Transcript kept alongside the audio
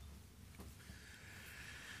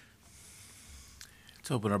Let's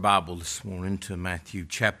open our Bible this morning to Matthew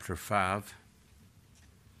chapter 5.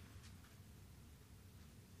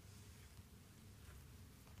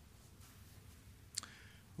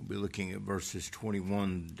 We'll be looking at verses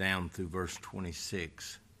 21 down through verse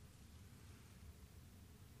 26.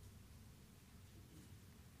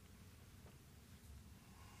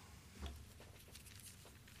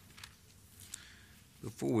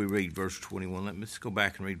 Before we read verse 21, let's go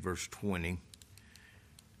back and read verse 20.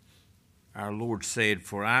 Our Lord said,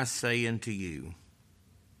 "For I say unto you,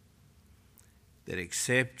 that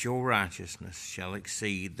except your righteousness shall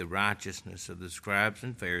exceed the righteousness of the scribes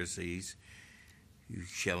and Pharisees, you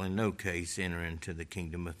shall in no case enter into the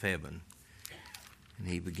kingdom of heaven." And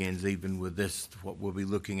he begins even with this, what we'll be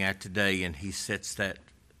looking at today, and he sets that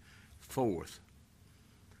forth.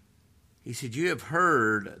 He said, "You have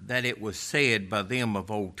heard that it was said by them of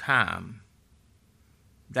old time,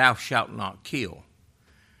 thou shalt not kill."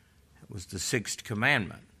 That was the sixth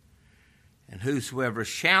commandment. "And whosoever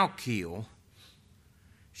shall kill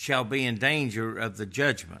shall be in danger of the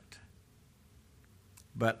judgment.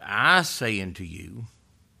 But I say unto you,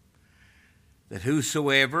 that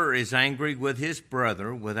whosoever is angry with his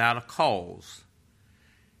brother without a cause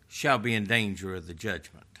shall be in danger of the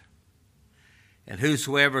judgment. And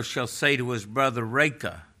whosoever shall say to his brother,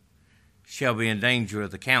 Raca, shall be in danger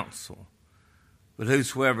of the council. But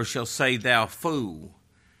whosoever shall say, Thou fool,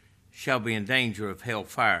 shall be in danger of hell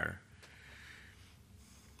fire.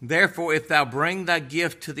 Therefore, if thou bring thy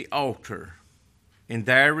gift to the altar, and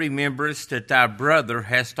there rememberest that thy brother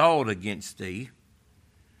hast aught against thee,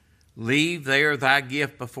 leave there thy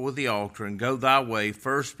gift before the altar, and go thy way.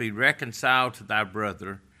 First be reconciled to thy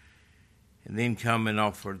brother, and then come and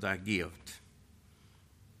offer thy gift.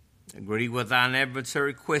 Agree with thine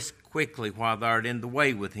adversary quickly while thou art in the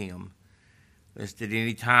way with him, lest at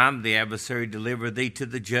any time the adversary deliver thee to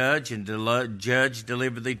the judge, and the judge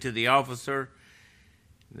deliver thee to the officer,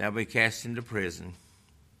 and thou be cast into prison.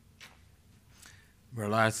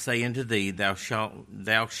 Verily I say unto thee, thou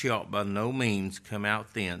shalt by no means come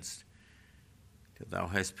out thence till thou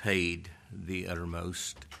hast paid the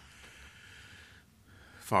uttermost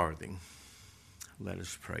farthing." Let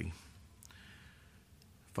us pray.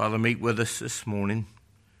 Father, meet with us this morning.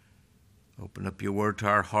 Open up your word to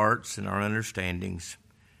our hearts and our understandings.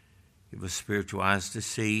 Give us spiritual eyes to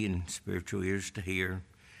see and spiritual ears to hear.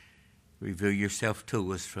 Reveal yourself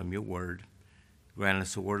to us from your word. Grant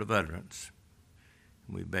us a word of utterance.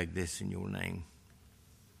 And we beg this in your name.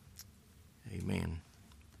 Amen.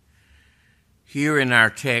 Here in our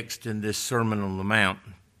text in this Sermon on the Mount,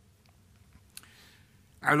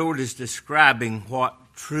 our Lord is describing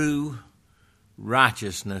what true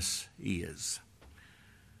righteousness is.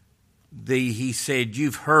 He said,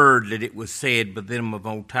 "You've heard that it was said by them of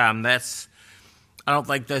old time." I don't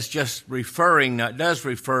think that's just referring. It does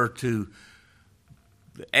refer to,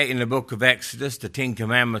 in the book of Exodus, the 10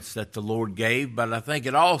 Commandments that the Lord gave, but I think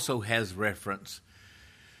it also has reference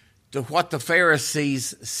to what the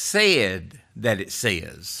Pharisees said that it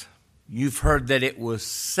says. You've heard that it was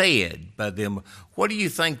said by them. What do you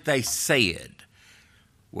think they said?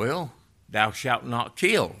 Well, thou shalt not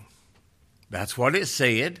kill. That's what it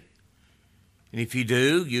said. And if you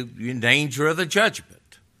do, you're in danger of the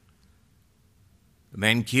judgment. The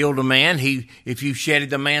man killed a man. If you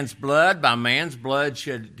shedded a man's blood, by man's blood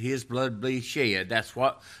should his blood be shed. That's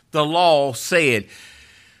what the law said.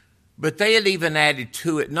 But they had even added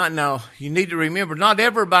to it. Now, you need to remember, not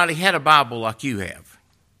everybody had a Bible like you have.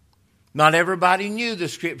 Not everybody knew the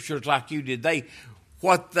scriptures like you did.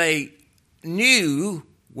 What they knew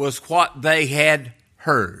was what they had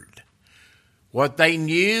heard. What they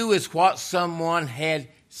knew is what someone had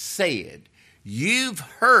said. You've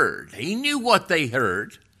heard. He knew what they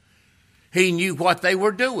heard. He knew what they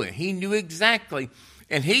were doing. He knew exactly.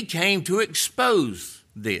 And he came to expose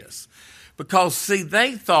this. Because, see,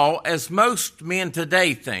 they thought, as most men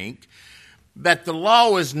today think, that the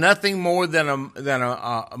law is nothing more than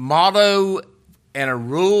a motto and a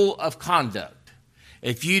rule of conduct.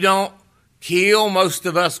 If you don't kill, most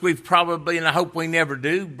of us, we've probably, and I hope we never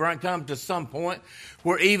do, come to some point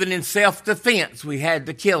where even in self-defense we had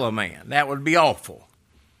to kill a man. That would be awful.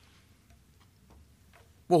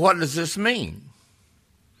 Well, what does this mean?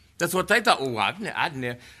 That's what they thought. Oh,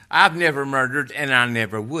 I've never murdered, and I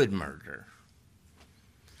never would murder.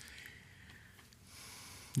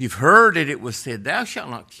 You've heard that it was said, thou shalt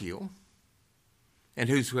not kill, and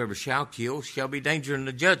whosoever shall kill shall be danger in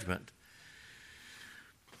the judgment.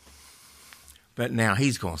 But now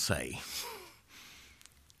he's going to say,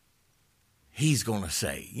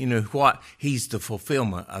 you know what? He's the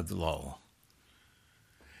fulfillment of the law.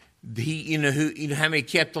 You know how many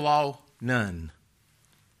kept the law? None.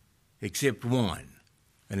 except one,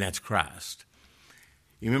 and that's Christ.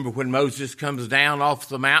 You remember when Moses comes down off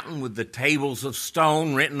the mountain with the tables of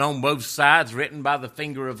stone written on both sides, written by the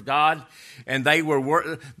finger of God, and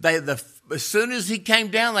as soon as he came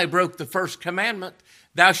down, they broke the first commandment.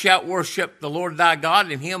 Thou shalt worship the Lord thy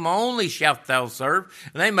God, and him only shalt thou serve.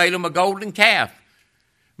 And they made him a golden calf.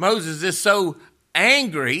 Moses is so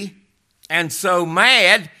angry and so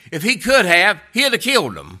mad, if he could have, he'd have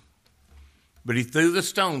killed them. But he threw the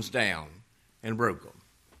stones down and broke them.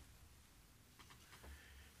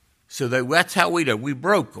 So that's how we do. We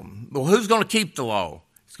broke them. Well, who's going to keep the law?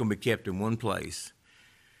 It's going to be kept in one place.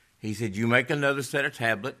 He said, you make another set of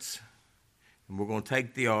tablets, and we're going to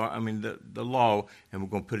take the law, and we're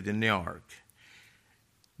going to put it in the ark.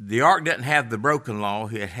 The ark doesn't have the broken law.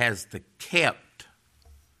 It has the kept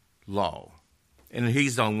law. And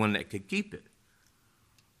he's the only one that could keep it.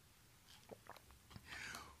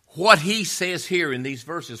 What he says here in these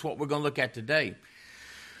verses, what we're going to look at today,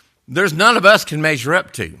 there's none of us can measure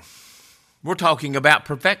up to. We're talking about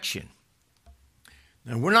perfection.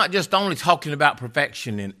 And we're not just only talking about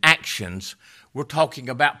perfection in actions, we're talking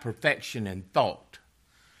about perfection in thought.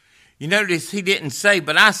 You notice he didn't say,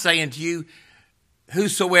 but I say unto you,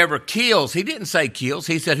 whosoever kills. He didn't say kills,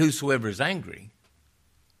 he said whosoever is angry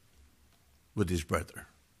with his brother.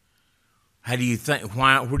 How do you think,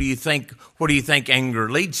 what do you think anger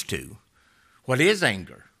leads to? What is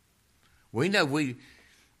anger? We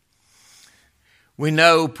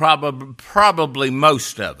know probably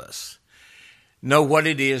most of us know what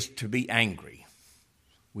it is to be angry.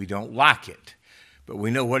 We don't like it, but we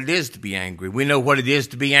know what it is to be angry. We know what it is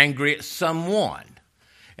to be angry at someone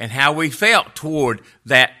and how we felt toward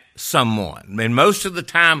that someone. And most of the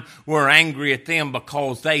time we're angry at them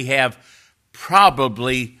because they have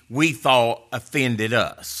probably, we thought, offended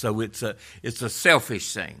us. So it's a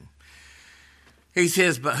selfish thing. He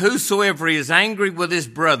says, but whosoever is angry with his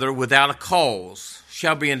brother without a cause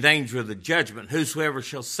shall be in danger of the judgment. Whosoever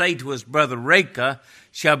shall say to his brother, Reka,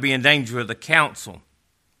 shall be in danger of the council.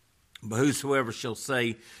 But whosoever shall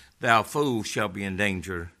say, thou fool, shall be in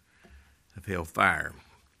danger of hellfire.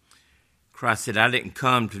 Christ said, I didn't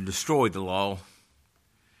come to destroy the law.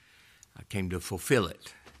 I came to fulfill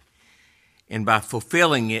it. And by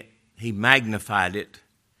fulfilling it, he magnified it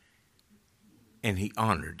and he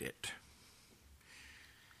honored it.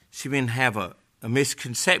 See, men have a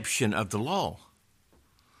misconception of the law.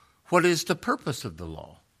 What is the purpose of the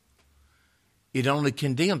law? It only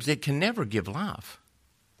condemns. It can never give life.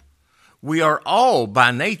 We are all,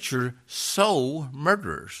 by nature, soul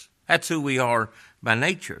murderers. That's who we are by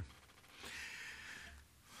nature.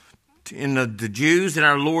 In the Jews in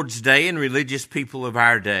our Lord's day and religious people of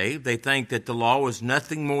our day, they think that the law is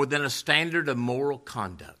nothing more than a standard of moral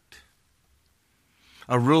conduct,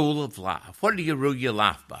 a rule of life. What do you rule your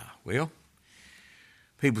life by? Well,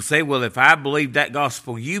 people say, well, if I believed that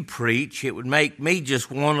gospel you preach, it would make me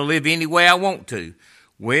just want to live any way I want to.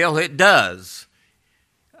 Well, it does.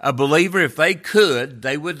 A believer, if they could,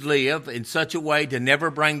 they would live in such a way to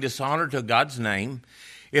never bring dishonor to God's name.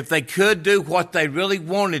 If they could do what they really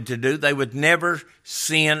wanted to do, they would never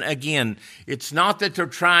sin again. It's not that they're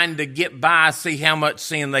trying to get by, see how much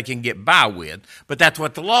sin they can get by with, but that's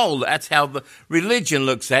what that's how the religion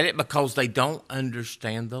looks at it, because they don't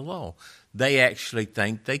understand the law. They actually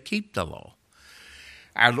think they keep the law.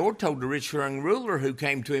 Our Lord told the rich young ruler who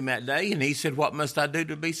came to him that day, and he said, what must I do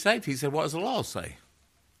to be saved? He said, what does the law say?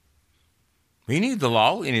 He knew the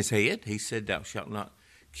law in his head. He said, thou shalt not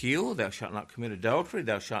kill, thou shalt not commit adultery,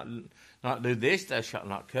 thou shalt not do this, thou shalt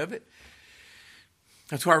not covet.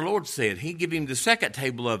 That's what our Lord said. He gave him the second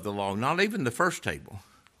table of the law, not even the first table.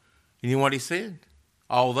 You know what he said?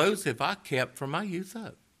 All those have I kept from my youth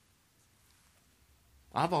up.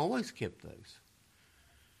 I've always kept those.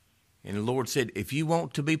 And the Lord said, if you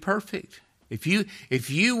want to be perfect, if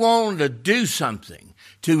you want to do something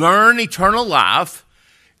to earn eternal life,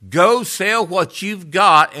 go sell what you've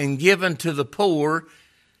got and give unto the poor.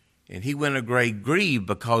 And he went a great grieve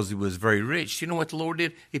because he was very rich. You know what the Lord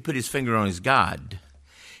did? He put his finger on his God.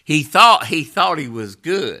 He thought he was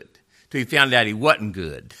good till he found out he wasn't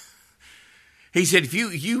good. He said, if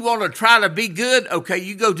you want to try to be good, okay,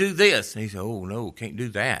 you go do this. And he said, oh, no, can't do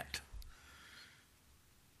that.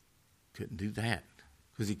 Couldn't do that.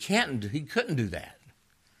 Because he couldn't do that.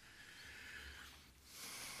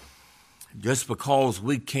 Just because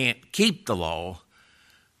we can't keep the law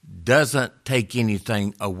doesn't take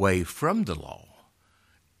anything away from the law.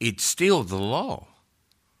 It's still the law.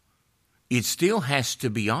 It still has to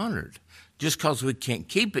be honored. Just because we can't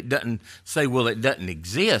keep it doesn't say, well, it doesn't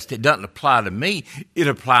exist. It doesn't apply to me. It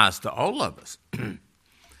applies to all of us.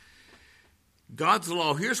 God's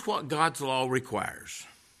law, here's what God's law requires.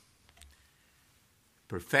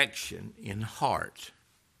 Perfection in heart.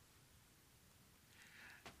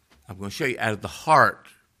 I'm going to show you, out of the heart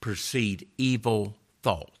proceed evil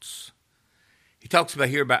thoughts. He talks about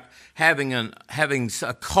here about having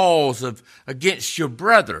a cause against your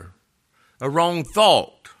brother, a wrong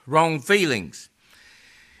thought, wrong feelings.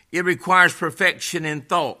 It requires perfection in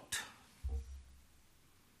thought,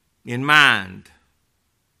 in mind,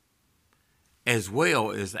 as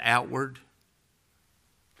well as outward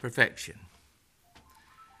perfection.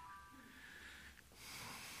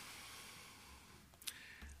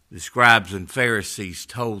 The scribes and Pharisees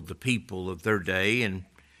told the people of their day, and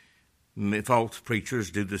false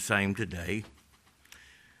preachers do the same today,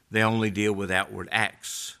 they only deal with outward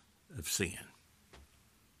acts of sin.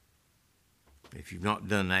 If you've not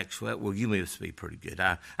done acts, well, you must be pretty good.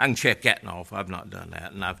 I can check that off. I've not done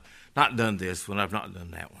that, and I've not done this one. I've not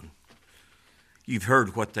done that one. You've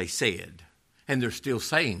heard what they said, and they're still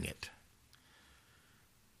saying it.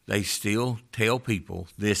 They still tell people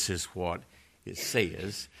this is what it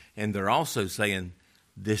says, and they're also saying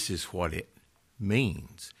this is what it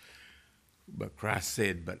means. But Christ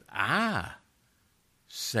said, but I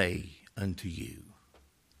say unto you,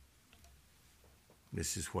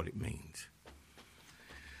 this is what it means.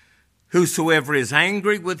 Whosoever is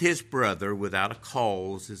angry with his brother without a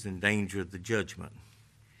cause is in danger of the judgment.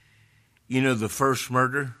 You know the first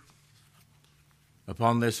murder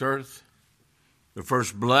upon this earth, the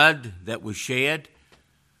first blood that was shed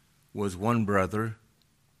was one brother,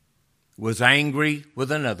 was angry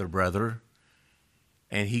with another brother,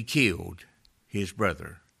 and he killed his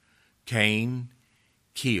brother. Cain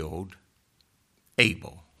killed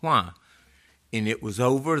Abel. Why? And it was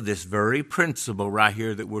over this very principle right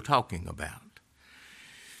here that we're talking about.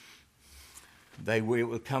 It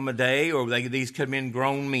would come a day, or these come in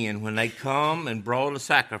grown men, when they come and brought a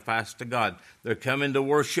sacrifice to God. They're coming to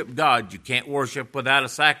worship God. You can't worship without a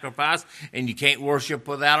sacrifice, and you can't worship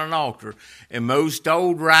without an altar. And most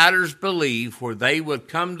old writers believe where they would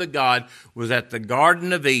come to God was at the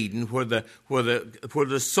Garden of Eden, where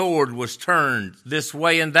the sword was turned this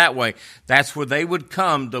way and that way. That's where they would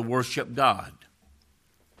come to worship God.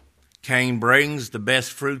 Cain brings the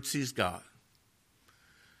best fruits he's got.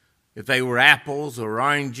 If they were apples or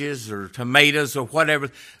oranges or tomatoes or whatever,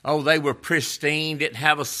 they were pristine, didn't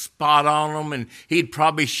have a spot on them, and he'd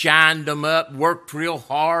probably shined them up, worked real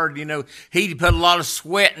hard. He'd put a lot of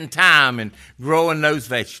sweat and time in growing those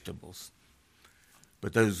vegetables.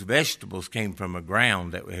 But those vegetables came from a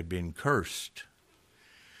ground that had been cursed.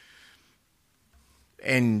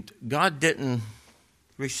 And God didn't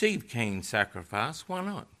receive Cain's sacrifice. Why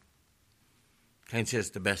not? Cain says,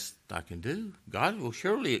 the best I can do. God will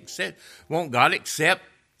surely accept. Won't God accept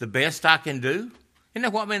the best I can do? Isn't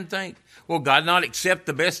that what men think? Will God not accept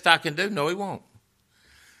the best I can do? No, he won't.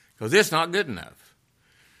 Because it's not good enough.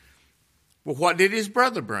 Well, what did his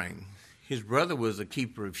brother bring? His brother was a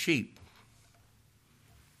keeper of sheep.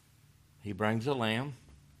 He brings a lamb,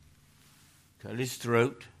 cut his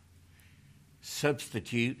throat,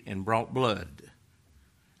 substitute, and brought blood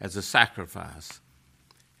as a sacrifice.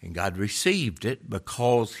 And God received it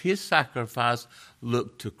because his sacrifice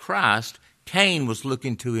looked to Christ. Cain was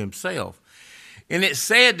looking to himself. And it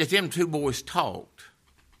said that them two boys talked.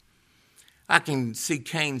 I can see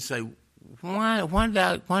Cain say, why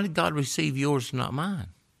did God receive yours and not mine?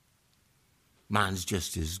 Mine's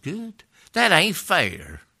just as good. That ain't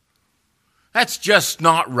fair. That's just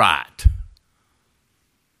not right.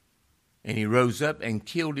 And he rose up and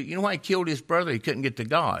killed it. You know why he killed his brother? He couldn't get to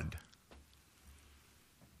God.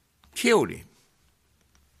 Killed him.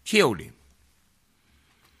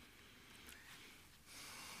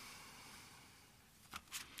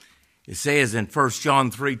 It says in 1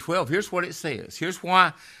 John 3:12, here's what it says. Here's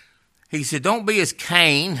why. He said, don't be as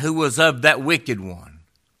Cain, who was of that wicked one.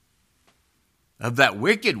 Of that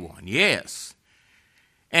wicked one, yes.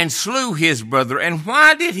 And slew his brother. And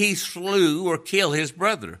why did he slew or kill his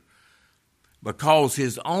brother? Because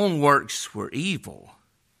his own works were evil,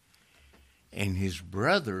 and his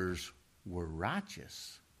brothers were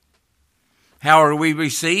righteous. How are we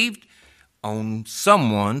received? On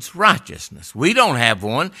someone's righteousness. We don't have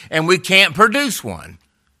one, and we can't produce one.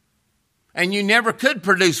 And you never could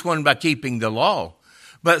produce one by keeping the law.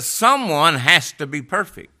 But someone has to be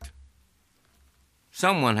perfect.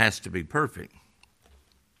 Someone has to be perfect.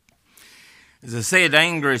 As I said,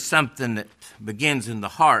 anger is something that begins in the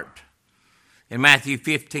heart. In Matthew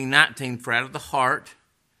 15:19, for out of the heart,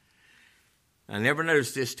 I never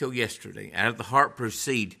noticed this till yesterday, out of the heart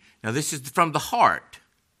proceed. Now this is from the heart.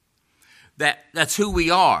 That's who we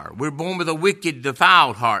are. We're born with a wicked,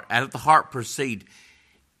 defiled heart. Out of the heart proceed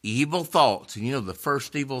evil thoughts. And you know the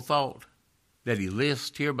first evil thought that he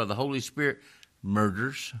lists here by the Holy Spirit?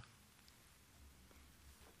 Murders,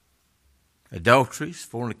 adulteries,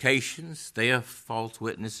 fornications, theft, false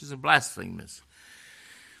witnesses, and blasphemies.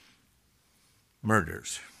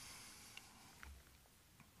 Murders.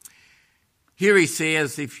 Here he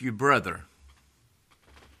says, if your brother,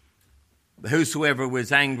 whosoever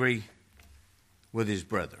was angry with his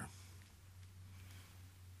brother.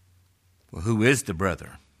 Well, who is the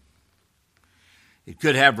brother? It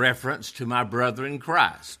could have reference to my brother in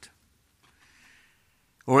Christ.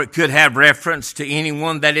 Or it could have reference to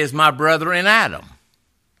anyone that is my brother in Adam.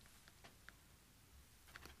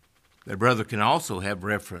 The brother can also have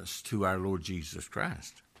reference to our Lord Jesus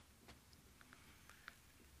Christ.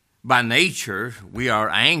 By nature, we are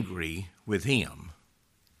angry with him.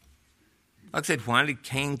 Like I said, why did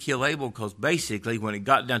Cain kill Abel? Because basically, when it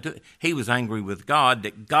got down to it, he was angry with God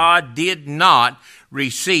that God did not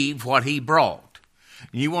receive what he brought.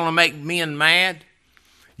 You want to make men mad?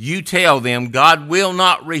 You tell them God will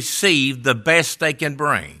not receive the best they can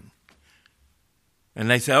bring. And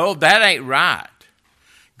they say, oh, that ain't right.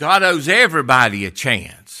 God owes everybody a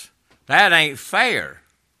chance. That ain't fair.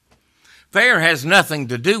 Fair has nothing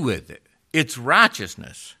to do with it. It's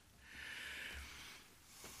righteousness.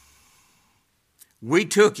 We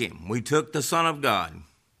took him. We took the Son of God.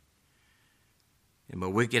 And by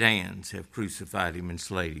wicked hands have crucified him and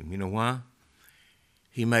slain him. You know why?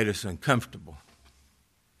 He made us uncomfortable.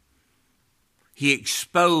 He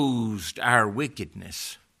exposed our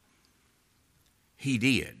wickedness. He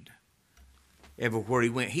did. Everywhere he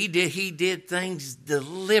went, he did things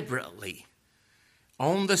deliberately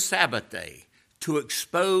on the Sabbath day to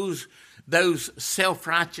expose those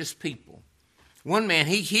self-righteous people. One man,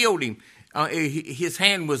 he healed him. His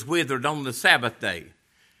hand was withered on the Sabbath day.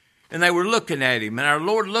 And they were looking at him. And our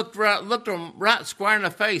Lord looked him right square in the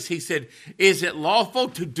face. He said, is it lawful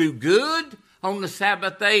to do good on the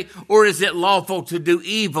Sabbath day, or is it lawful to do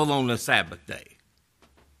evil on the Sabbath day?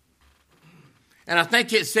 And I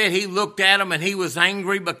think it said he looked at them and he was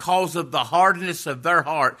angry because of the hardness of their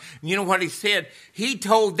heart. And you know what he said? He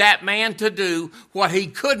told that man to do what he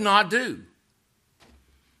could not do.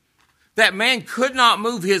 That man could not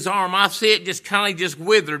move his arm. I see it just kind of just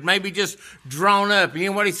withered, maybe just drawn up. You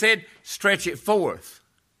know what he said? Stretch it forth.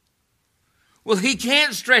 Well, he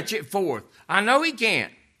can't stretch it forth. I know he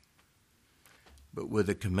can't. But with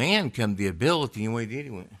a command come the ability. You know what he did?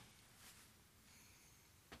 He went.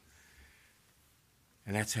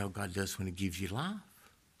 And that's how God does when he gives you life.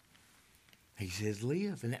 He says,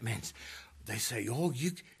 live. And that means they say, oh,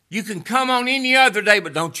 you can come on any other day,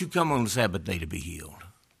 but don't you come on the Sabbath day to be healed.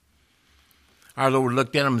 Our Lord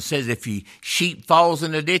looked at him and says, if your sheep falls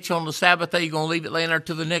in the ditch on the Sabbath day, you're going to leave it laying there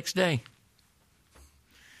till the next day.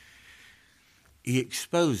 He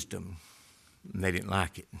exposed them, and they didn't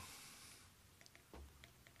like it.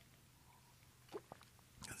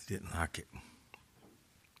 They didn't like it.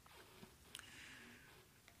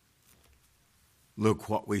 Look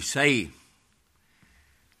what we say.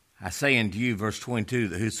 I say unto you, verse 22,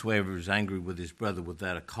 that whosoever is angry with his brother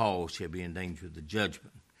without a cause shall be in danger of the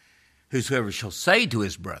judgment. Whosoever shall say to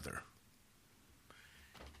his brother.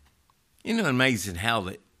 You know, amazing how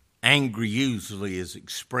that anger usually is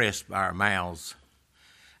expressed by our mouths.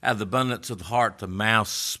 Out of the abundance of the heart, the mouth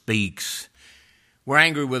speaks. We're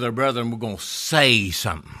angry with our brother and we're going to say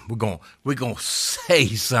something. We're going to say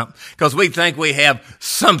something because we think we have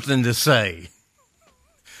something to say.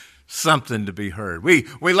 Something to be heard. We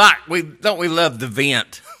love to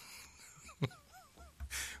vent.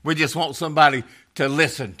 We just want somebody to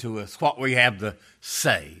listen to us, what we have to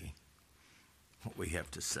say. What we have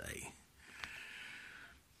to say.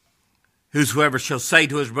 Whosoever shall say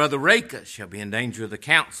to his brother, Raca, shall be in danger of the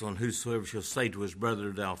council, and whosoever shall say to his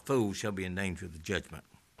brother, thou fool, shall be in danger of the judgment.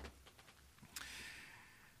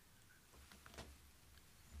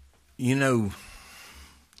 You know,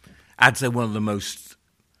 I'd say one of the most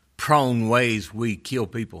prone ways we kill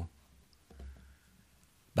people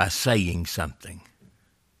by saying something.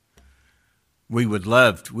 We would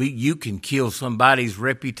love to. You can kill somebody's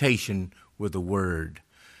reputation with a word.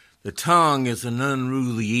 The tongue is an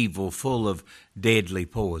unruly evil full of deadly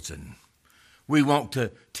poison. We want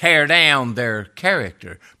to tear down their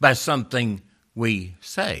character by something we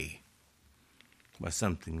say. By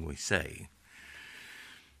something we say.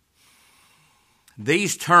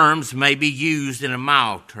 These terms may be used in a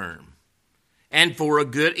mild term and for a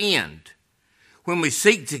good end when we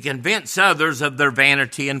seek to convince others of their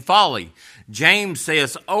vanity and folly. James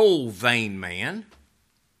says, O vain man,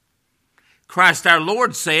 Christ our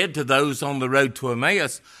Lord said to those on the road to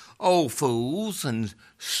Emmaus, "O fools and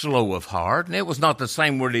slow of heart." And it was not the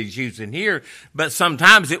same word he's using here, but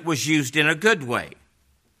sometimes it was used in a good way.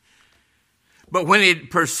 But when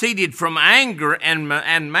it proceeded from anger and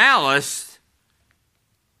malice,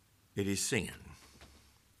 it is sin.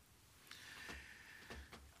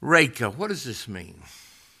 Reka, what does this mean?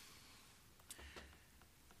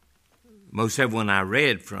 Most everyone I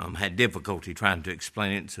read from had difficulty trying to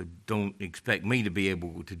explain it, so don't expect me to be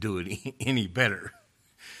able to do it any better.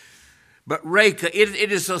 But Reka, it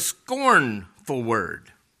is a scornful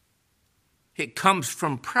word. It comes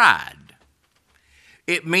from pride.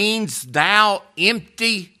 It means thou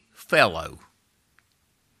empty fellow.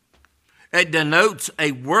 It denotes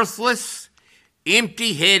a worthless,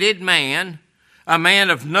 empty-headed man, a man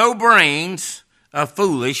of no brains, a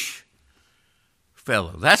foolish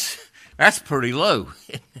fellow. That's pretty low.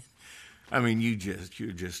 I mean, you're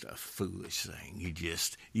just a foolish thing. You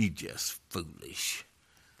just foolish.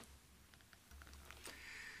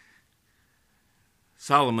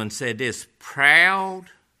 Solomon said this,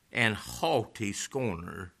 proud and haughty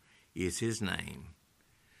scorner is his name,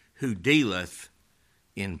 who dealeth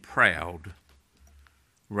in proud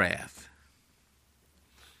wrath.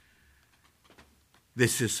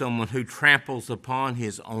 This is someone who tramples upon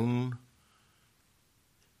his own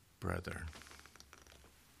brother.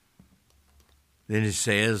 Then it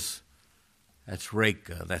says, that's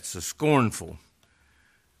Reka, that's a scornful.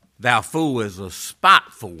 Thou fool is a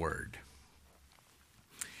spiteful word.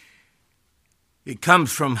 It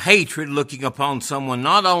comes from hatred, looking upon someone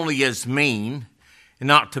not only as mean and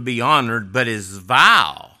not to be honored, but as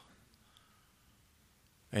vile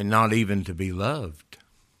and not even to be loved.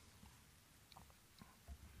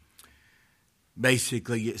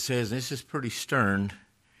 Basically, it says, this is pretty stern,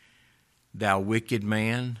 thou wicked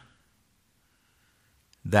man,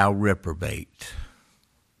 thou reprobate.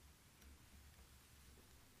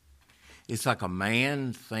 It's like a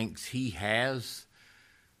man thinks he has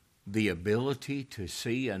the ability to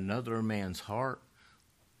see another man's heart.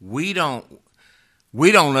 We don't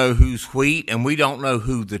know who's wheat and we don't know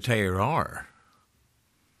who the tare are.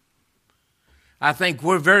 I think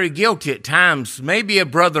we're very guilty at times. Maybe a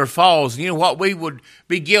brother falls. You know what we would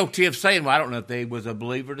be guilty of saying? Well, I don't know if they was a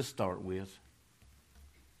believer to start with.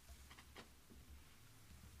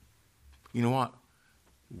 You know what?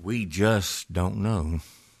 We just don't know.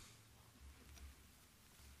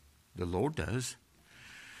 The Lord does.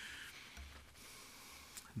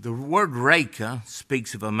 The word Reka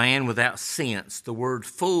speaks of a man without sense. The word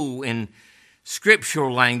fool in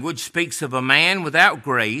scriptural language speaks of a man without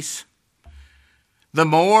grace. The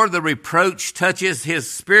more the reproach touches his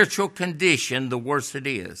spiritual condition, the worse it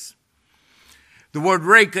is. The word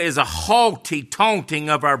Reka is a haughty taunting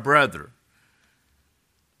of our brother.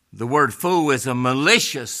 The word fool is a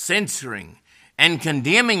malicious censoring and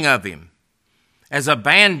condemning of him as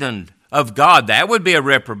abandoned of God. That would be a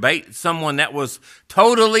reprobate, someone that was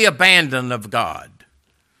totally abandoned of God.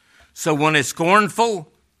 So one is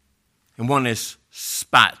scornful and one is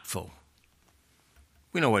spiteful.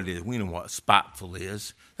 We know what it is. We know what spiteful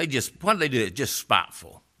is. Why do they do it? Just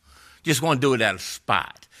spiteful. Just want to do it out of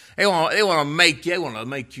spite. They want to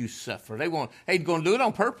make you suffer. They're going to do it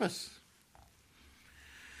on purpose.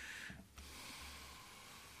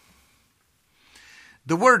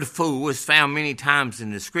 The word fool is found many times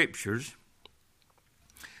in the scriptures,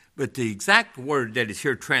 but the exact word that is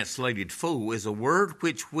here translated fool is a word from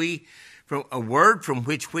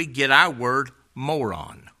which we get our word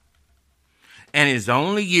moron, and is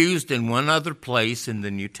only used in one other place in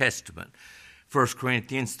the New Testament, 1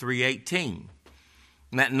 Corinthians 3:18.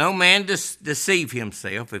 That no man deceive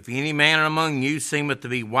himself. If any man among you seemeth to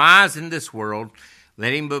be wise in this world,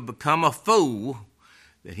 let him become a fool,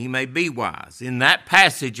 that he may be wise. In that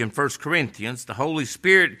passage in 1 Corinthians, the Holy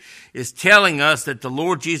Spirit is telling us that the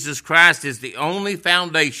Lord Jesus Christ is the only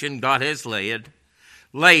foundation God has laid,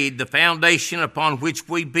 the foundation upon which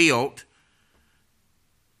we built.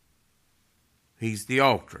 He's the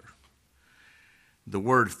altar. The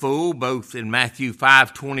word fool, both in Matthew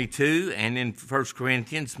 5:22 and in 1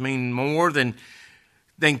 Corinthians, means more than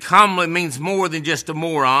commonly means more than just a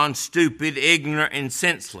moron, stupid, ignorant, and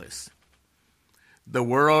senseless. The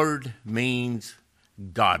word means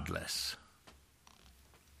godless.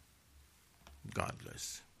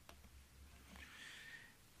 Godless.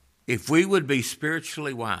 If we would be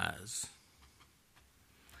spiritually wise,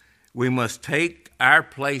 we must take our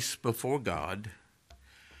place before God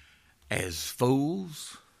as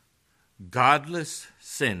fools, godless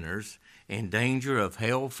sinners in danger of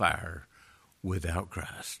hellfire without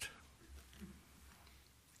Christ.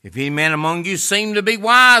 If any man among you seem to be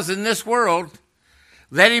wise in this world,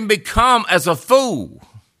 let him become as a fool,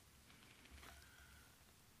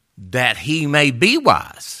 that he may be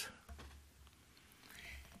wise.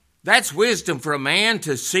 That's wisdom for a man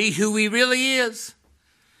to see who he really is.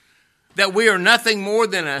 That we are nothing more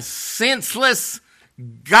than a senseless,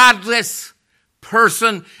 godless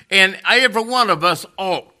person, and every one of us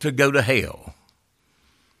ought to go to hell.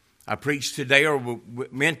 I preached today, or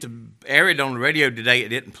meant to air it on the radio today, it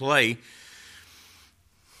didn't play.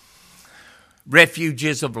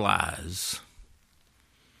 Refuges of lies.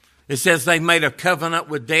 It says they made a covenant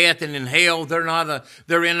with death, and in hell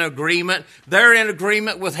they're in agreement. They're in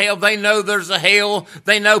agreement with hell. They know there's a hell.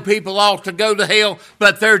 They know people ought to go to hell,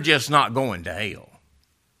 but they're just not going to hell.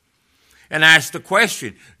 And I ask the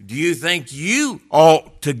question, do you think you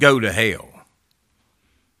ought to go to hell?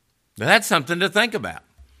 Now, that's something to think about.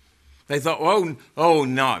 They thought, oh,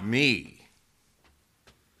 not me.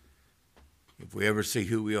 If we ever see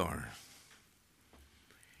who we are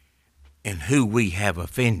and who we have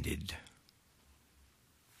offended,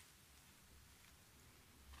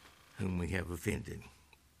 whom we have offended.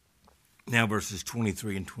 Now verses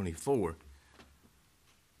 23 and 24.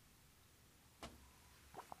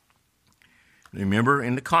 Remember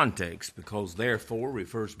in the context, because therefore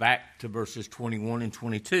refers back to verses 21 and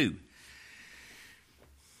 22.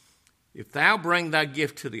 If thou bring thy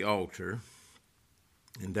gift to the altar,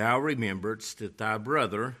 and thou rememberest that thy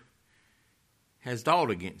brother has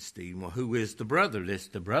aught against thee. Well, who is the brother? This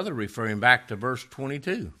the brother referring back to verse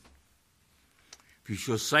 22. If you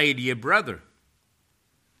shall say to your brother,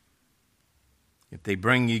 if they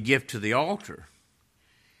bring you gift to the altar,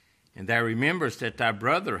 and thou rememberest that thy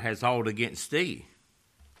brother has aught against thee.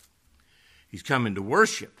 He's coming to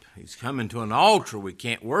worship. He's coming to an altar. We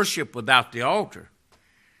can't worship without the altar.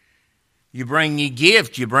 You bring ye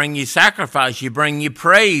gift, you bring ye sacrifice, you bring ye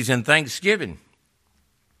praise and thanksgiving.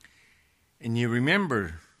 And you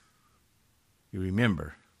remember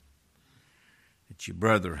that your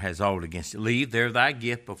brother has aught against you. Leave there thy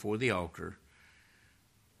gift before the altar.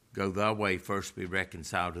 Go thy way, first be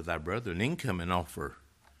reconciled to thy brother, and then come and offer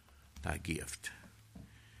thy gift.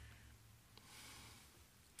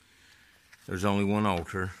 There's only one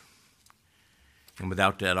altar, and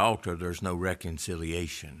without that altar, there's no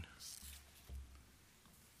reconciliation.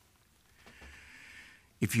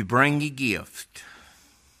 If you bring a gift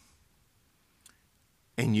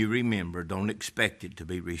and you remember, don't expect it to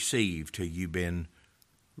be received till you've been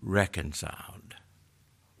reconciled.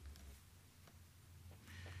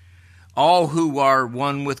 All who are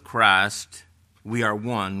one with Christ, we are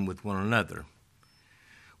one with one another.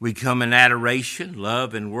 We come in adoration,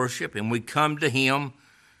 love, and worship, and we come to him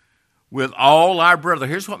with all our brother.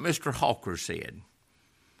 Here's what Mr. Hawker said.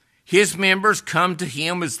 His members come to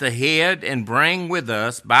him as the head and bring with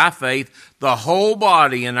us, by faith, the whole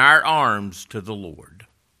body in our arms to the Lord.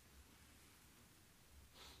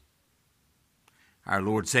 Our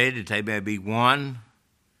Lord said that they may be one,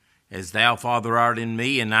 as thou, Father, art in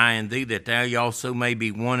me, and I in thee, that thou also may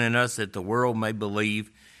be one in us, that the world may believe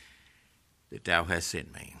that thou hast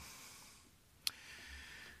sent me.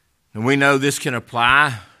 And we know this can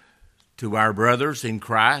apply to our brothers in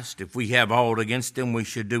Christ. If we have aught against them, we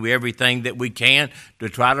should do everything that we can to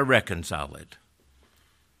try to reconcile it.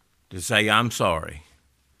 To say, I'm sorry.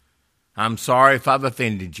 I'm sorry if I've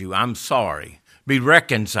offended you. I'm sorry. Be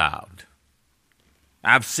reconciled.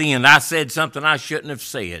 I've sinned. I said something I shouldn't have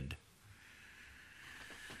said.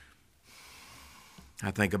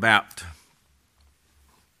 I think about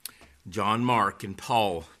John Mark and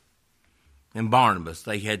Paul and Barnabas.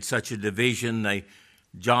 They had such a division.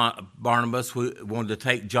 Barnabas wanted to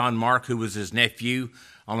take John Mark, who was his nephew,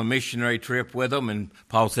 on a missionary trip with them, and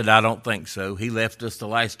Paul said, I don't think so. He left us the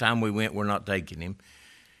last time we went. We're not taking him.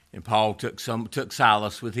 And Paul took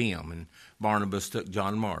Silas with him, and Barnabas took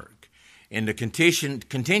John Mark. And the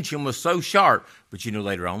contention was so sharp, but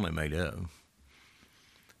later on they made up.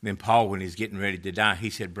 Then Paul, when he's getting ready to die, he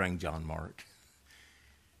said, bring John Mark.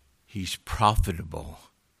 He's profitable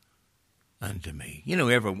unto me.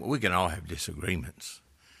 We can all have disagreements.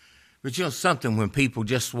 But something when people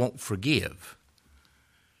just won't forgive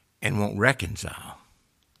and won't reconcile.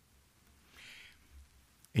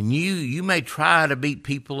 And you may try to beat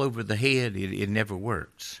people over the head. It never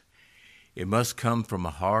works. It must come from a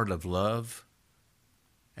heart of love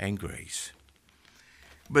and grace.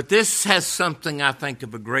 But this has something, I think,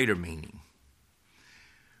 of a greater meaning.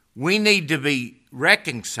 We need to be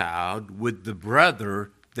reconciled with the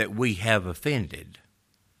brother that we have offended.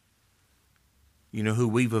 You know who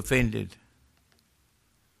we've offended?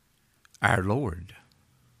 Our Lord.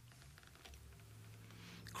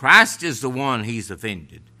 Christ is the one he's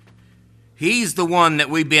offended. He's the one that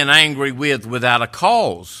we've been angry with without a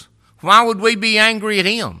cause. Why would we be angry at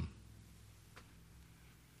him?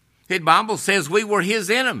 The Bible says we were his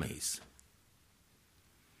enemies.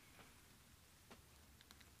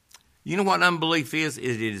 You know what unbelief is?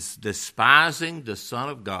 It is despising the Son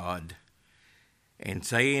of God and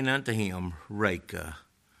saying unto him, Reka,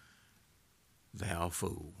 thou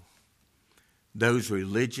fool. Those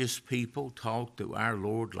religious people talked to our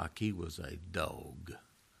Lord like he was a dog,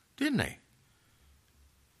 didn't they?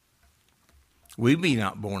 We be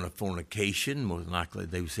not born of fornication. More than likely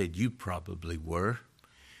they said you probably were.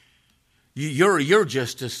 You're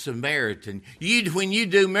just a Samaritan. When you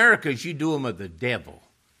do miracles, you do them of the devil.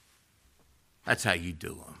 That's how you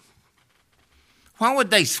do them. Why would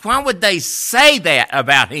they say that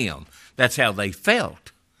about him? That's how they felt.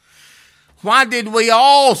 Why did we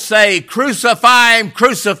all say, crucify him,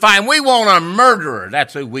 crucify him? We want a murderer.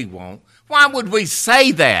 That's who we want. Why would we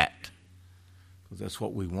say that? Because that's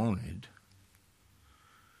what we wanted.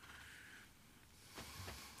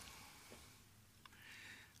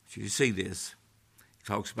 So you see this. It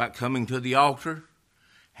talks about coming to the altar.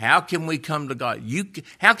 How can we come to God?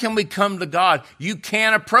 How can we come to God? You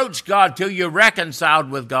can't approach God till you're reconciled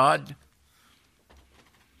with God.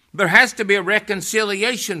 There has to be a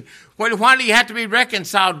reconciliation. Why do you have to be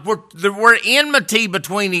reconciled? We're enmity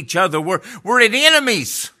between each other. We're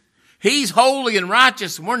enemies. He's holy and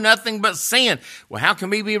righteous, and we're nothing but sin. Well, how can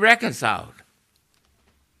we be reconciled?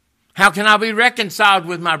 How can I be reconciled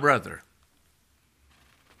with my brother?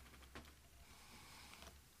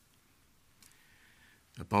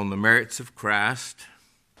 Upon the merits of Christ,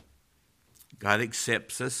 God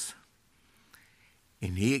accepts us,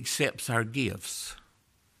 and he accepts our gifts.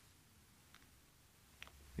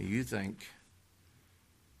 You think,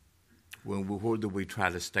 whether we try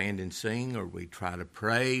to stand and sing, or we try to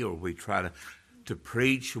pray, or we try to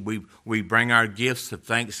preach, we bring our gifts of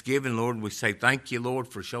thanksgiving, Lord, and we say, thank you, Lord,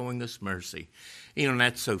 for showing us mercy. You know,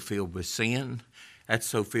 that's so filled with sin. That's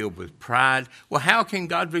so filled with pride. Well, how can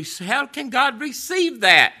God receive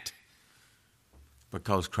that?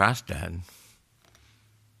 Because Christ died.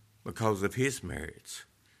 Because of his merits.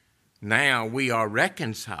 Now we are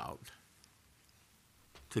reconciled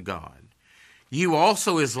to God. You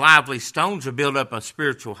also, as lively stones, are built up a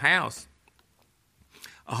spiritual house,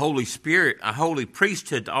 a holy spirit, a holy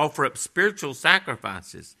priesthood to offer up spiritual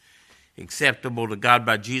sacrifices acceptable to God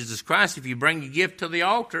by Jesus Christ. If you bring your gift to the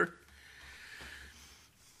altar,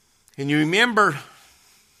 and you remember,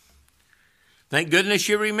 thank goodness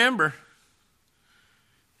you remember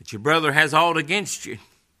that your brother has aught against you.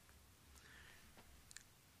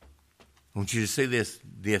 I want you to see this.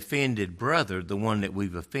 The offended brother, the one that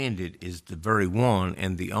we've offended, is the very one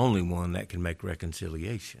and the only one that can make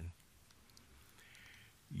reconciliation.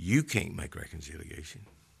 You can't make reconciliation.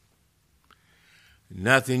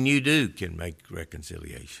 Nothing you do can make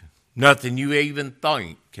reconciliation. Nothing you even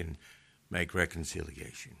think can make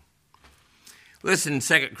reconciliation. Listen,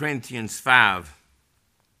 2 Corinthians 5,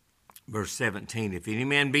 verse 17. If any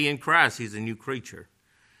man be in Christ, he's a new creature.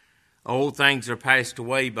 Old things are passed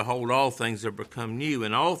away. Behold, all things are become new.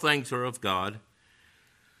 And all things are of God,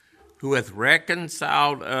 who hath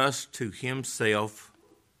reconciled us to himself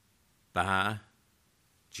by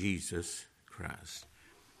Jesus Christ.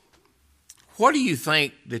 What do you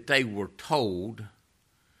think that they were told?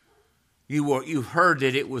 You heard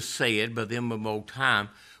that it was said by them of old time.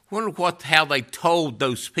 Wonder how they told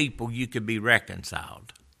those people you could be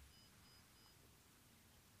reconciled.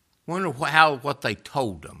 Wonder what they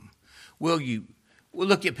told them. Well,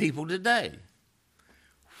 look at people today.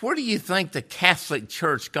 Where do you think the Catholic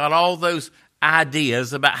Church got all those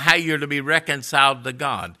ideas about how you're to be reconciled to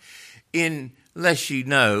God? Unless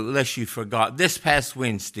you forgot, this past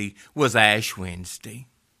Wednesday was Ash Wednesday.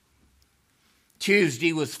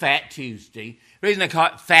 Tuesday was Fat Tuesday. The reason I call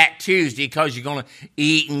it Fat Tuesday because you're going to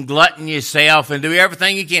eat and glutton yourself and do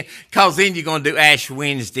everything you can, because then you're going to do Ash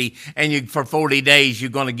Wednesday, and for 40 days you're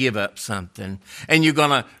going to give up something, and you're going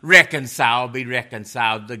to be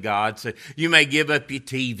reconciled to God. So you may give up your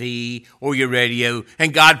TV or your radio,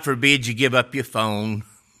 and God forbid you give up your phone.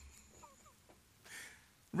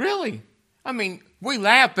 Really? I mean, we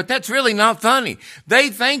laugh, but that's really not funny. They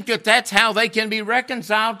think that that's how they can be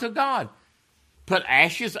reconciled to God. Put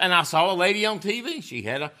ashes, and I saw a lady on TV. She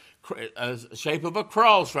had a shape of a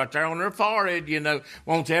cross right there on her forehead,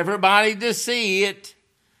 wants everybody to see it.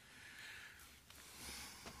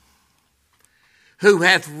 Who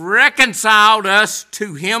hath reconciled us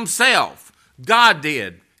to himself. God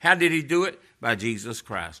did. How did he do it? By Jesus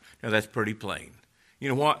Christ. Now that's pretty plain. You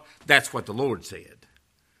know what? That's what the Lord said.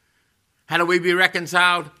 How do we be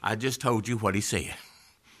reconciled? I just told you what he said.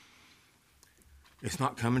 It's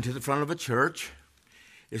not coming to the front of a church.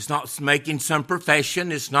 It's not making some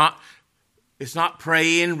profession. It's not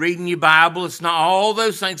praying, reading your Bible. It's not all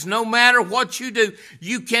those things. No matter what you do,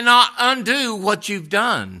 you cannot undo what you've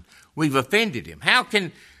done. We've offended him. How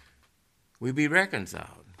can we be reconciled?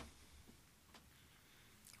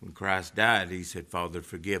 When Christ died, he said, Father,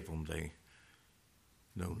 forgive them. They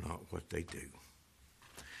know not what they do.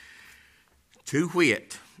 To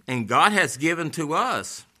wit, and God has given to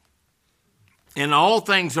us, and all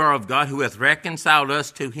things are of God, who hath reconciled us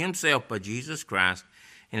to himself by Jesus Christ,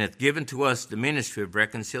 and hath given to us the ministry of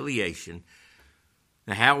reconciliation.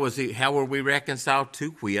 Now, how were we reconciled?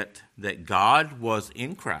 To wit, that God was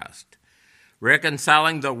in Christ,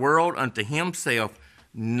 reconciling the world unto himself,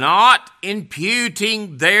 not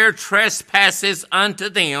imputing their trespasses unto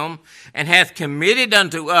them, and hath committed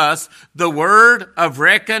unto us the word of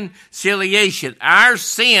reconciliation. Our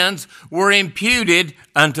sins were imputed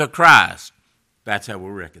unto Christ. That's how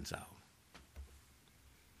we're reconciled.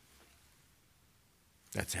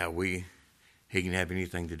 That's how he can have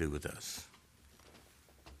anything to do with us.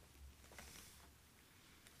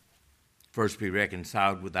 First be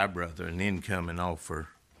reconciled with thy brother, and then come and offer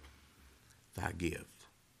thy gift.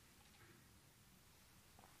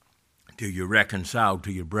 Till you're reconciled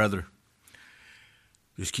to your brother,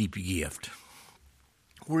 just keep your gift.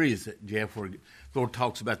 Where is it, Jeff, where the Lord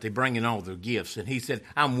talks about they bringing all their gifts? And he said,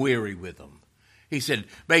 I'm weary with them. He said,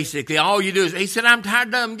 basically, all you do is, he said, I'm tired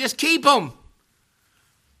of them, just keep them.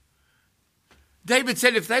 David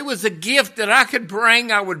said, if there was a gift that I could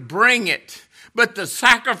bring, I would bring it. But the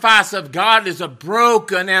sacrifice of God is a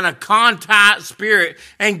broken and a contrite spirit,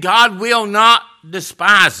 and God will not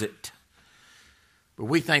despise it. But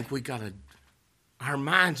we think our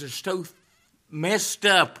minds are so messed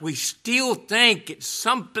up. We still think it's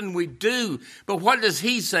something we do. But what does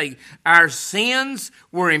he say? Our sins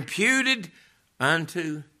were imputed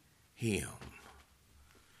unto him.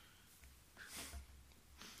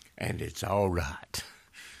 And it's all right.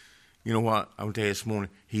 You know what? I'm going to tell you this morning,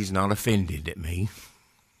 he's not offended at me.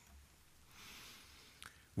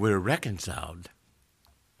 We're reconciled.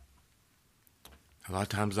 A lot of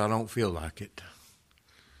times I don't feel like it.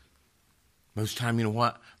 Most of the time, you know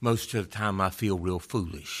what? Most of the time I feel real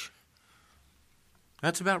foolish.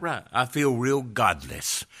 That's about right. I feel real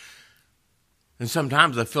godless. And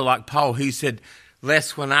sometimes I feel like Paul. He said,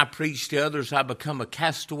 lest when I preach to others I become a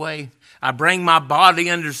castaway. I bring my body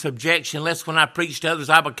under subjection, lest when I preach to others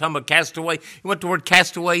I become a castaway. You know what the word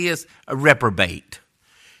castaway is? A reprobate.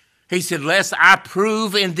 He said, lest I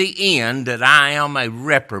prove in the end that I am a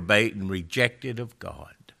reprobate and rejected of God.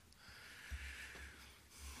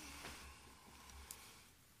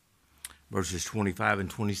 Verses 25 and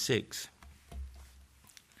 26.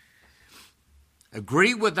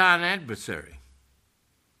 Agree with thine adversary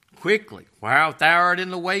quickly, while thou art in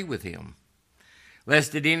the way with him,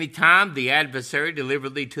 lest at any time the adversary deliver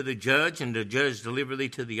thee to the judge, and the judge deliver thee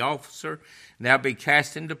to the officer, and thou be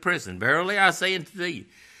cast into prison. Verily I say unto thee,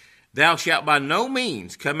 thou shalt by no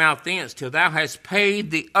means come out thence till thou hast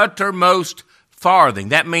paid the uttermost farthing.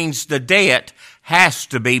 That means the debt has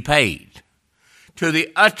to be paid. To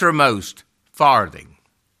the uttermost farthing.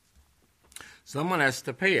 Someone has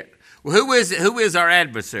to pay it. Well, who is it? Who is our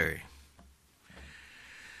adversary?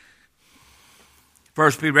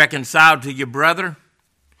 First be reconciled to your brother,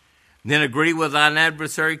 then agree with thine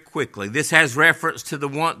adversary quickly. This has reference to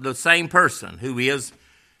the same person who is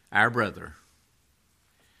our brother.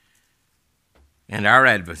 And our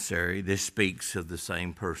adversary, this speaks of the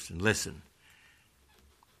same person. Listen.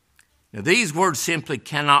 Now, these words simply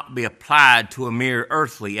cannot be applied to a mere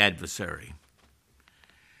earthly adversary.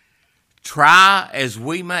 Try as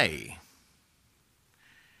we may,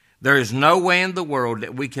 there is no way in the world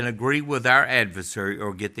that we can agree with our adversary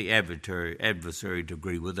or get the adversary to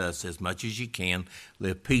agree with us. As much as you can,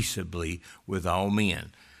 live peaceably with all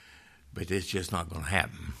men. But it's just not going to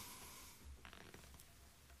happen.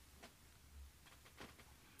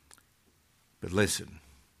 But listen,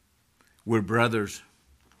 we're brothers,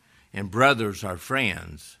 and brothers are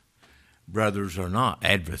friends. Brothers are not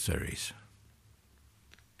adversaries.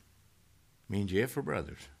 Me and Jeff are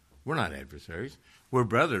brothers. We're not adversaries. We're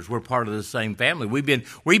brothers. We're part of the same family. We've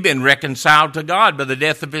been reconciled to God by the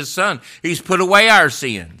death of his Son. He's put away our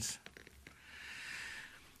sins.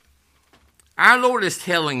 Our Lord is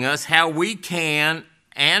telling us how we can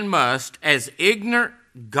and must, as ignorant,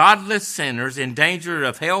 godless sinners in danger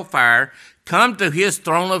of hellfire, come to his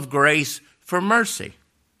throne of grace for mercy.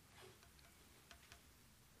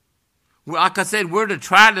 Like I said, we're to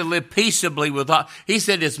try to live peaceably with all. He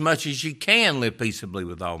said, as much as you can live peaceably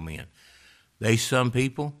with all men. There's some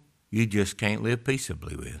people you just can't live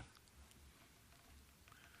peaceably with.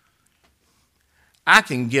 I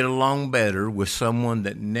can get along better with someone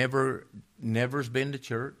that never's been to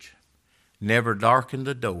church, never darkened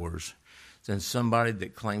the doors, than somebody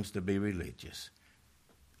that claims to be religious.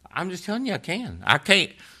 I'm just telling you, I can. I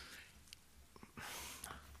can't.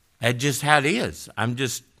 That's just how it is.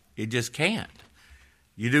 It just can't.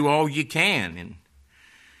 You do all you can, and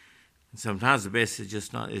sometimes the best is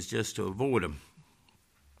just to avoid them.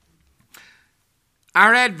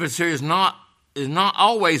 Our adversary is not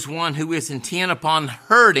always one who is intent upon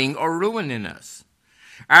hurting or ruining us.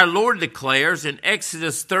 Our Lord declares in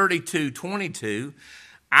Exodus 32:22,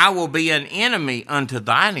 I will be an enemy unto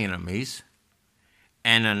thine enemies,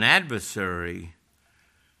 and an adversary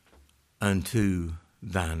unto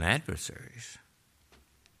thine adversaries.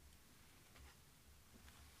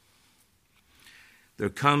 There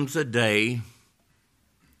comes a day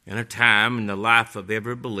and a time in the life of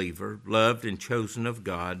every believer, loved and chosen of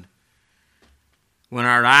God, when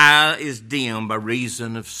our eye is dim by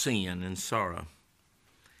reason of sin and sorrow.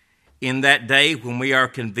 In that day when we are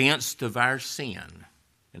convinced of our sin,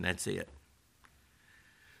 and that's it.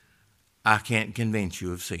 I can't convince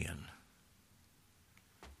you of sin,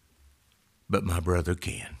 but my brother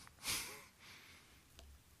can.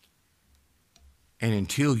 And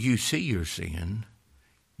until you see your sin,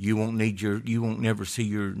 you won't never see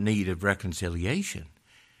your need of reconciliation.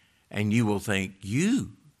 And you will think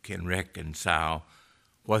you can reconcile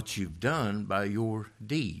what you've done by your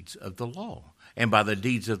deeds of the law. And by the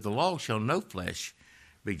deeds of the law shall no flesh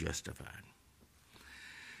be justified.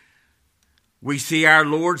 We see our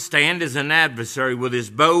Lord stand as an adversary with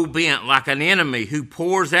his bow bent like an enemy who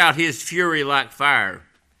pours out his fury like fire.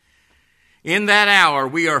 In that hour,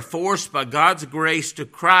 we are forced by God's grace to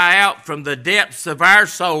cry out from the depths of our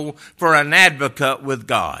soul for an advocate with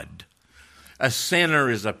God. A sinner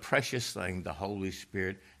is a precious thing. The Holy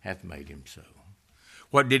Spirit hath made him so.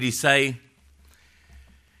 What did he say?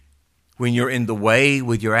 When you're in the way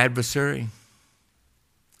with your adversary,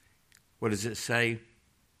 what does it say?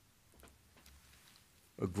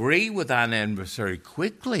 Agree with thine adversary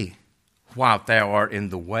quickly while thou art in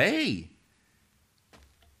the way.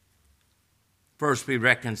 First be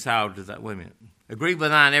reconciled to that. Wait a minute. Agree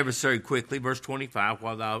with thine adversary quickly, verse 25,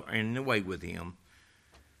 while thou art in the way with him.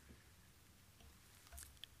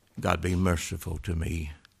 God be merciful to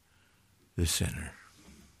me, the sinner,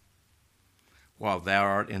 while thou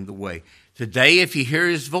art in the way. Today, if you hear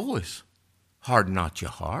his voice, harden not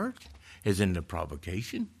your heart, as in the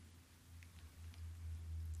provocation.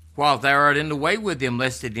 While thou art in the way with him,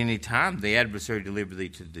 lest at any time the adversary deliver thee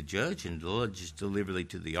to the judge, and the judge deliver thee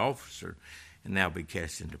to the officer, and thou be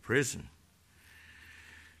cast into prison.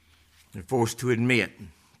 They're forced to admit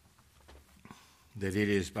that it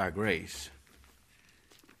is by grace.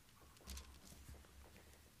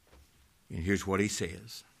 And here's what he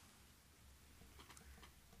says.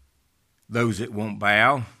 Those that won't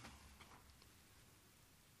bow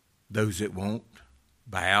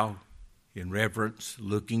in reverence,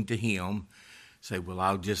 looking to him, say, well,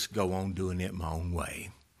 I'll just go on doing it my own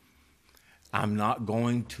way. I'm not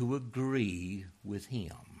going to agree with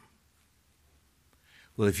him.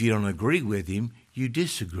 Well, if you don't agree with him, you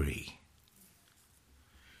disagree.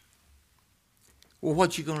 Well,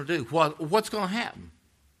 what you going to do? What's going to happen?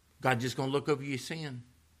 God just going to look over your sin?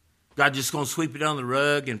 God just going to sweep it under the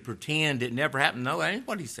rug and pretend it never happened? No, that ain't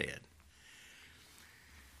what he said.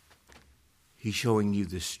 He's showing you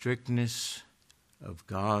the strictness of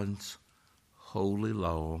God's holy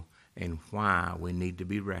law and why we need to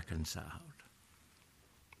be reconciled.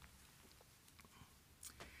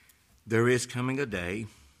 There is coming a day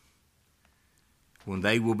when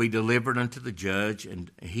they will be delivered unto the judge,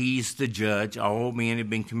 and he's the judge. All men have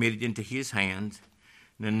been committed into his hands,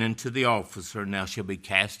 and unto the officer, and thou shalt be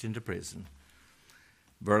cast into prison.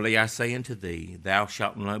 Verily I say unto thee, thou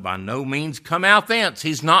shalt by no means come out thence.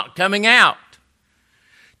 He's not coming out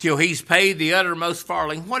till he's paid the uttermost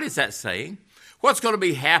farthing. What is that saying? What's going to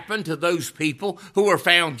be happen to those people who are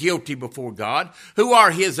found guilty before God, who are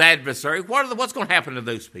his adversary? What's going to happen to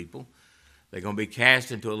those people? They're going to be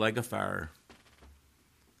cast into a lake of fire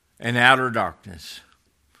and outer darkness,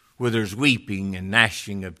 where there's weeping and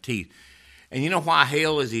gnashing of teeth. And you know why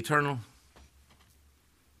hell is eternal?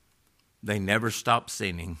 They never stop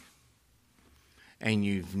sinning. And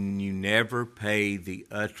you never pay the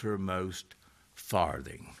uttermost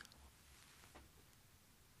farthing.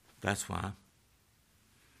 That's why.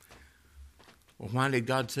 Well, why did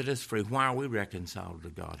God set us free? Why are we reconciled to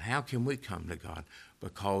God? How can we come to God?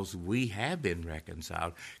 Because we have been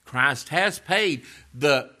reconciled. Christ has paid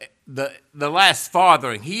the the last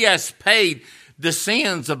fathering. He has paid the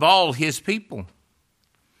sins of all his people.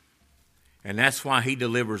 And that's why he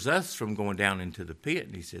delivers us from going down into the pit.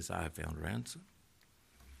 And he says, I have found ransom.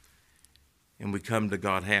 And we come to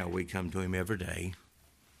God how? We come to him every day.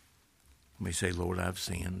 We say, Lord, I've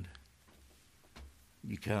sinned.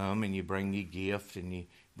 You come and you bring your gift and you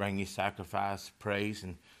bring your sacrifice, praise,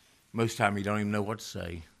 and most time you don't even know what to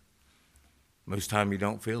say. Most time you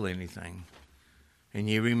don't feel anything. And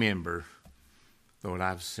you remember, Lord,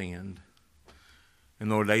 I've sinned. And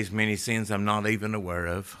Lord, there's many sins I'm not even aware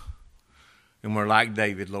of. And we're like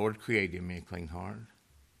David, Lord, create in me a clean heart.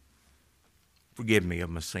 Forgive me of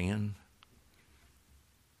my sin.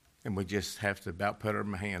 And we just have to about put our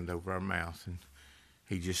hand over our mouth. And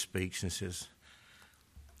he just speaks and says,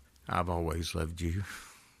 I've always loved you.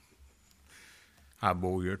 I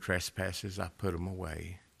bore your trespasses. I put them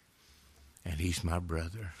away. And he's my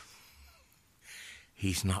brother.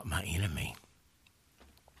 He's not my enemy.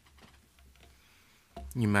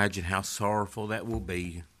 Can you imagine how sorrowful that will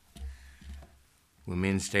be when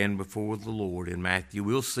men stand before the Lord in Matthew?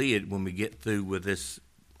 We'll see it when we get through with this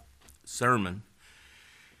sermon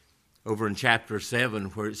over in chapter 7,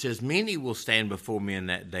 where it says, many will stand before me in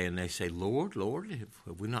that day, and they say, Lord, Lord,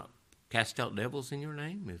 have we not cast out devils in your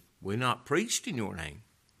name? Have we not preached in your name?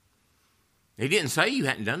 He didn't say you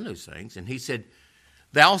hadn't done those things. And he said,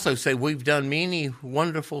 they also say, we've done many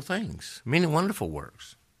wonderful things, many wonderful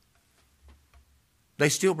works. They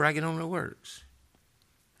still bragging on their works.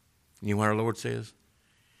 You know what our Lord says?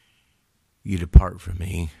 You depart from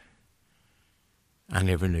me. I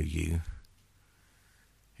never knew you.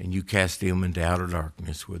 And you cast them into outer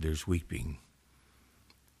darkness where there's weeping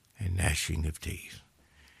and gnashing of teeth.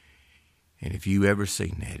 And if you ever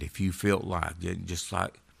seen that, if you felt like, just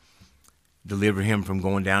like deliver him from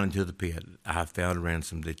going down into the pit, I found a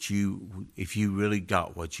ransom that you, if you really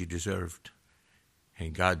got what you deserved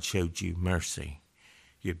and God showed you mercy,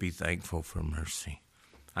 you'd be thankful for mercy.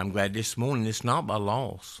 I'm glad this morning it's not by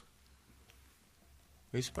loss.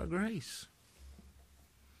 It's by grace.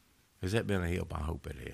 Has that been a help? I hope it has.